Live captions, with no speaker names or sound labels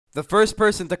The first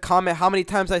person to comment how many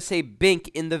times I say Bink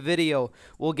in the video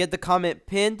will get the comment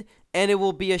pinned, and it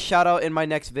will be a shout out in my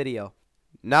next video.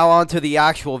 Now on to the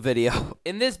actual video.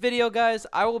 In this video, guys,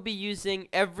 I will be using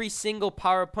every single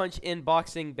Power Punch in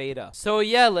Boxing Beta. So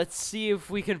yeah, let's see if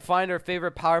we can find our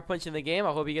favorite Power Punch in the game.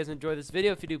 I hope you guys enjoy this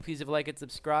video. If you do, please leave a like and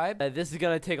subscribe. This is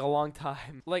gonna take a long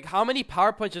time. Like, how many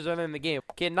Power Punches are there in the game?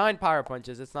 Okay, 9 Power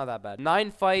Punches. It's not that bad.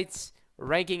 9 fights,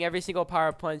 ranking every single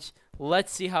Power Punch.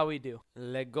 Let's see how we do.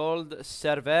 Le Gold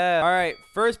Server. Alright,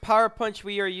 first Power Punch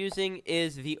we are using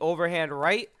is the overhand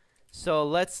right. So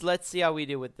let's see how we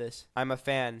do with this. I'm a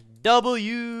fan.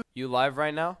 W. You live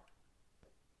right now?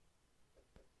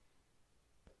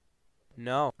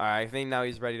 No. Alright, I think now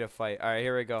he's ready to fight. Alright,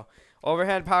 here we go.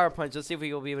 Overhand power punch. Let's see if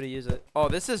we will be able to use it. Oh,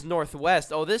 this is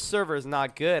Northwest. Oh, this server is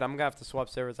not good. I'm gonna have to swap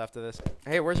servers after this.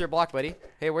 Hey, where's your block, buddy?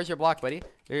 Hey, where's your block, buddy?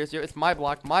 Here's your. It's my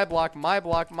block. My block. My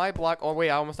block. My block. Oh wait,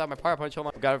 I almost have my power punch. Hold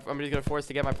on. I'm just gonna force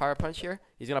to get my power punch here.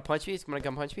 He's gonna punch me. He's gonna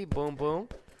come punch me. Boom, boom.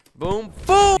 Boom,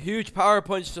 boom! Huge power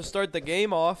punch to start the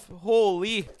game off.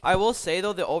 Holy. I will say,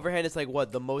 though, the overhand is, like,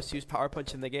 what? The most used power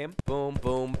punch in the game. Boom,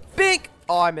 boom. Bink!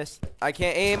 Oh, I missed. I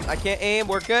can't aim. I can't aim.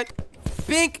 We're good.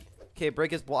 Bink! Okay,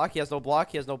 break his block. He has no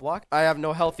block. He has no block. I have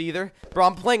no health either. Bro,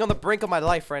 I'm playing on the brink of my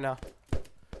life right now.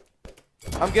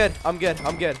 I'm good. I'm good.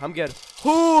 I'm good. I'm good.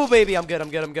 Ooh, baby. I'm good. I'm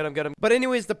good. I'm good. I'm good. But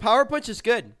anyways, the power punch is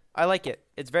good. I like it.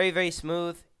 It's very, very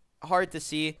smooth. Hard to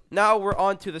see. Now we're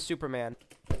on to the Superman.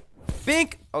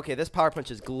 Bink! Okay, this power punch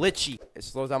is glitchy. It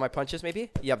slows down my punches, maybe?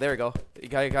 Yep, there we go. You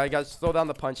gotta slow down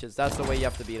the punches. That's the way you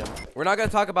have to beat him. We're not gonna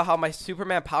talk about how my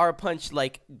Superman power punch,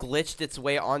 like, glitched its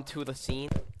way onto the scene.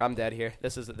 I'm dead here.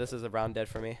 This is a round dead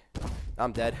for me.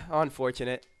 I'm dead.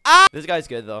 Unfortunate. Ah! This guy's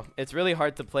good, though. It's really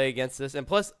hard to play against this. And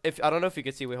plus, I don't know if you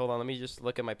can see. Wait, hold on. Let me just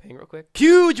look at my ping real quick.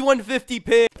 Huge 150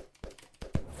 ping!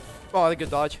 Oh, that's a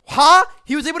good dodge. Huh?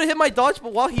 He was able to hit my dodge,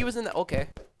 but while he was in the... Okay.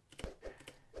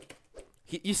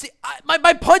 You see,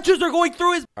 my punches are going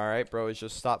through his... Alright, bro,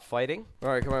 just stop fighting.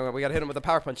 Alright, come on, we gotta hit him with a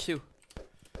power punch, too.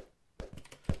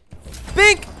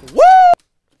 Bink!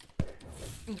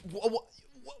 Woo!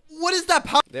 What is that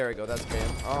power... There we go, that's great.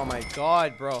 Oh my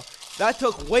god, bro. That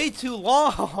took way too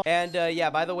long. And, yeah,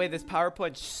 by the way, this power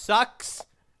punch sucks.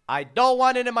 I don't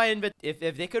want it in my inventory.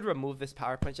 If they could remove this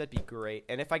power punch, that'd be great.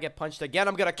 And if I get punched again,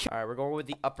 I'm gonna kill. All right, we're going with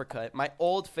the uppercut. My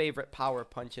old favorite power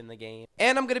punch in the game.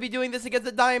 And I'm gonna be doing this against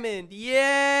the diamond.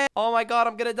 Yeah. Oh my god,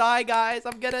 I'm gonna die, guys.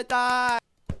 I'm gonna die.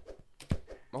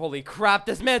 Holy crap,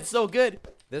 this man's so good.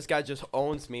 This guy just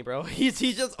owns me, bro. He's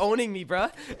just owning me, bro.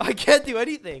 I can't do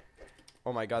anything.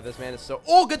 Oh my god, this man is so...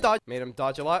 Oh, good dodge. Made him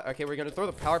dodge a lot. Okay, we're gonna throw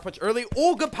the power punch early.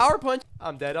 Oh, good power punch.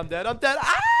 I'm dead. I'm dead. I'm dead.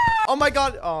 Ah! Oh my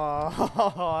god.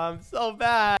 Oh, I'm so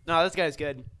bad. No, this guy's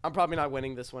good. I'm probably not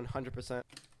winning this one 100%.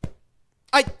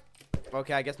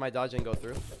 Okay, I guess my dodge didn't go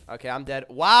through. Okay, I'm dead.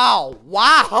 Wow.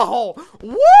 Wow.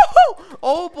 Woo!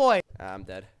 Oh boy. I'm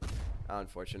dead.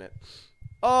 Unfortunate.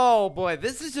 Oh boy,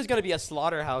 this is just gonna be a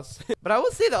slaughterhouse. But I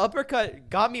will say the uppercut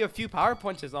got me a few power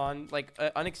punches on, like,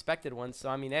 unexpected ones. So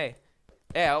I mean, hey.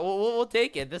 Yeah, we'll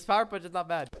take it. This power punch is not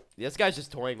bad. This guy's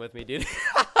just toying with me, dude.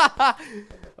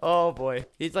 Oh, boy.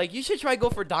 He's like, you should try go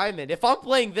for diamond. If I'm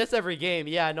playing this every game,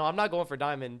 yeah, no, I'm not going for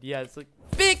diamond. Yeah, it's like,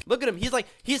 big. Look at him. He's like,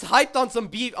 he's hyped on some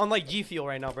beef, on like G Fuel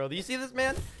right now, bro. Do you see this,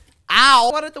 man? Ow.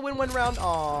 I wanted to win one round.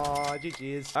 Aw,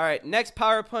 GG's. All right, next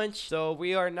power punch. So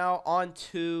we are now on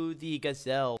to the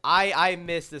Gazelle. I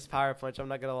missed this power punch. I'm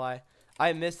not going to lie.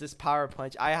 I missed this power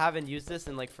punch. I haven't used this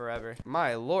in like forever.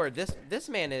 My lord, this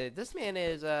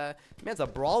man's a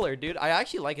brawler, dude. I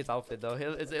actually like his outfit though.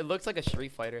 It looks like a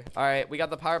street fighter. All right, we got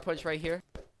the power punch right here.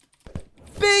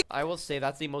 Big. I will say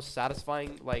that's the most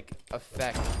satisfying like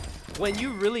effect when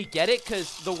you really get it,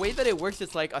 because the way that it works,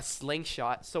 it's like a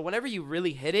slingshot. So whenever you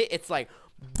really hit it, it's like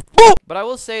boom. But I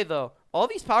will say though, all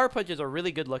these power punches are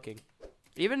really good looking.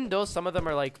 Even though some of them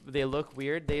are like, they look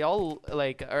weird, they all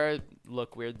like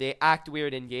look weird. They act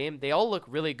weird in game. They all look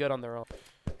really good on their own.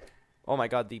 Oh my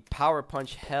god, the power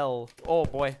punch hell. Oh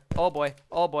boy. Oh boy.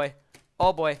 Oh boy.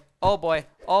 Oh boy. Oh boy.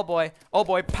 Oh boy. Oh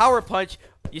boy. Power punch.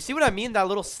 You see what I mean? That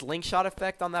little slingshot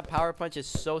effect on that power punch is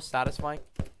so satisfying.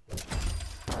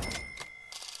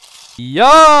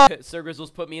 Yeah. Sir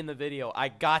Grizzles put me in the video. I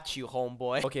got you,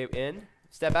 homeboy. Okay, in.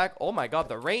 Step back. Oh my god,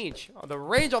 the range. The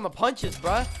range on the punches,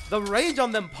 bruh. The range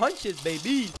on them punches,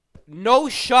 baby. No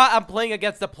shot. I'm playing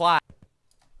against the plat.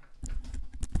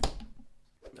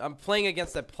 I'm playing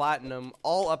against the platinum.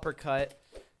 All uppercut.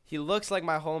 He looks like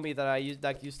my homie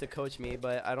that used to coach me,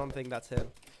 but I don't think that's him.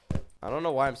 I don't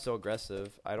know why I'm so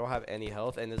aggressive. I don't have any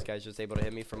health, and this guy's just able to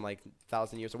hit me from like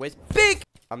 1,000 years away. It's big.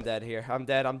 I'm dead here. I'm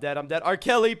dead. I'm dead. I'm dead. R.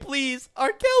 Kelly, please.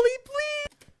 R. Kelly, please.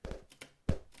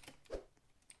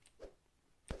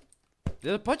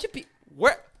 There's a bunch of people.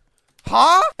 Where?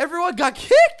 Huh? Everyone got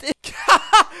kicked?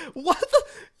 What the?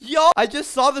 Yo, I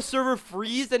just saw the server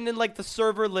freeze and then like the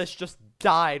server list just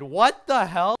died. What the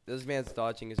hell? This man's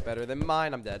dodging is better than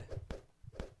mine. I'm dead.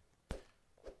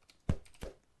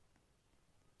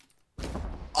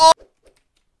 Oh!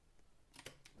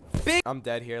 Big. I'm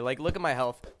dead here. Like, look at my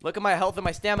health. Look at my health and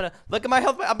my stamina. Look at my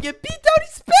health. I'm getting beat down.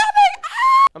 He's spamming.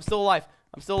 Ah! I'm still alive.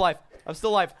 I'm still alive. I'm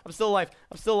still alive. I'm still alive.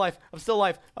 I'm still alive. I'm still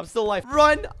alive. I'm still alive.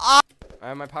 Run. Ah! I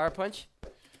have my power punch.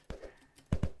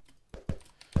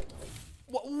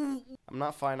 I'm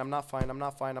not fine. I'm not fine. I'm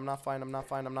not fine. I'm not fine. I'm not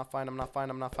fine. I'm not fine. I'm not fine.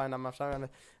 I'm not fine. I'm not fine. I'm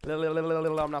not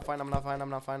fine. I'm not fine. I'm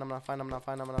not fine. I'm not fine. I'm not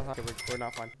fine. I'm not fine. I'm not fine. We're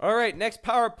not fine. All right. Next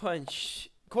power punch.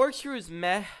 Corkscrew is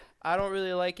meh. I don't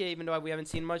really like it, even though we haven't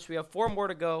seen much. We have 4 more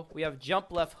to go. We have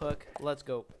jump left hook. Let's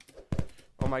go.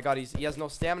 Oh my god, he has no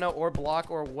stamina or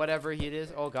block or whatever he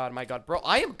is. Oh god, my god. Bro,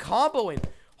 I am comboing.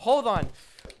 Hold on.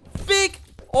 Big.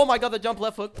 Oh my god, the jump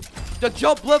left hook. The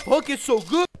jump left hook is so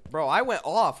good. Bro, I went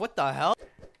off. What the hell?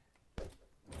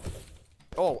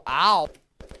 Oh, ow.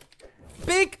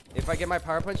 Big. If I get my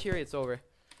power punch here, it's over.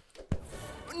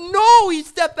 No, he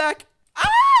stepped back. Ah!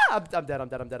 I'm dead. I'm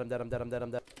dead. I'm dead. I'm dead. I'm dead. I'm dead.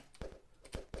 I'm dead.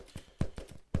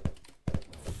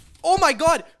 Oh my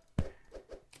god.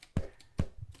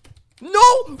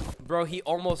 No! Bro, he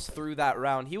almost threw that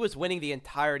round. He was winning the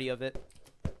entirety of it.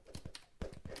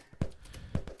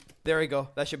 There we go.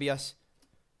 That should be us.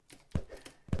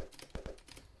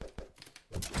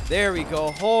 There we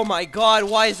go. Oh my god,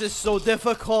 why is this so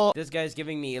difficult? This guy's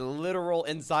giving me literal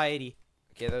anxiety.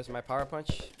 Okay, there's my power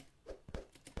punch.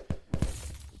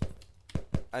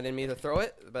 I didn't mean to throw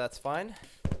it, but that's fine.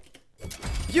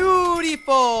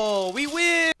 Beautiful! We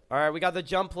win! Alright, we got the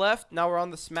jump left. Now we're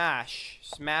on the smash.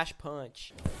 Smash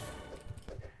punch.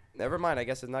 Never mind, I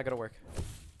guess it's not gonna work.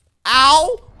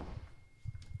 Ow!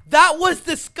 That was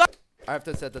disgusting! I have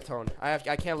to set the tone. I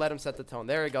can't let him set the tone.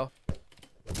 There we go.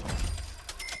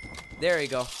 There we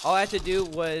go. All I have to do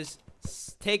was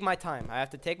take my time. I have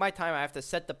to take my time. I have to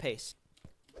set the pace.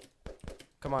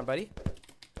 Come on, buddy.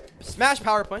 Smash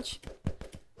power punch.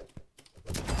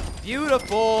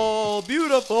 Beautiful.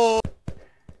 Beautiful.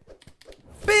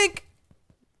 Bink.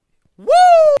 Woo!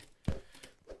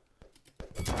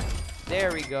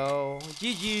 There we go.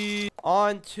 GG.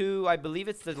 On to, I believe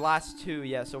it's the last 2.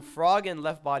 Yeah, so frog and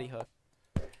left body hook.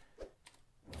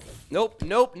 Nope,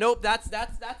 nope, nope. That's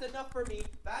enough for me.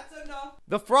 That's enough.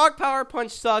 The frog power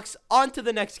punch sucks. On to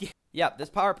the next game. Yeah, this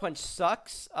power punch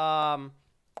sucks.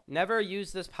 Never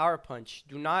use this power punch.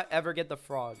 Do not ever get the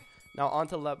frog. Now on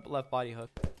to left body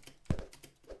hook.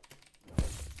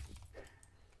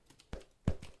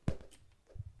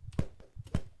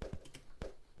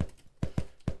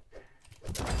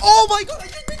 Oh my god, I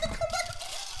just made the comeback.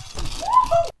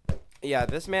 Yeah,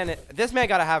 this man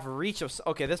gotta have reach of.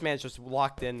 Okay, this man's just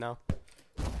locked in now.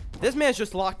 This man's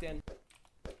just locked in.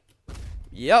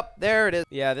 Yep, there it is.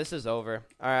 Yeah, this is over.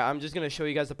 All right, I'm just gonna show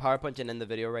you guys the power punch and end the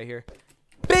video right here.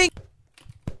 Bing.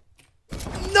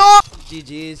 No.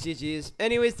 GG's, GG's.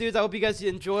 Anyways, dudes, I hope you guys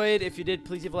enjoyed. If you did,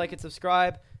 please leave a like and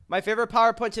subscribe. My favorite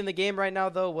power punch in the game right now,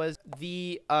 though, was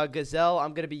the Gazelle.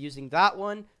 I'm gonna be using that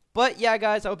one. But yeah,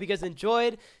 guys, I hope you guys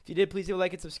enjoyed. If you did, please leave a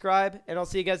like and subscribe. And I'll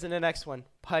see you guys in the next one.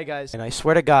 Bye, guys. And I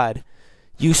swear to God,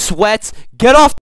 you sweats, get off.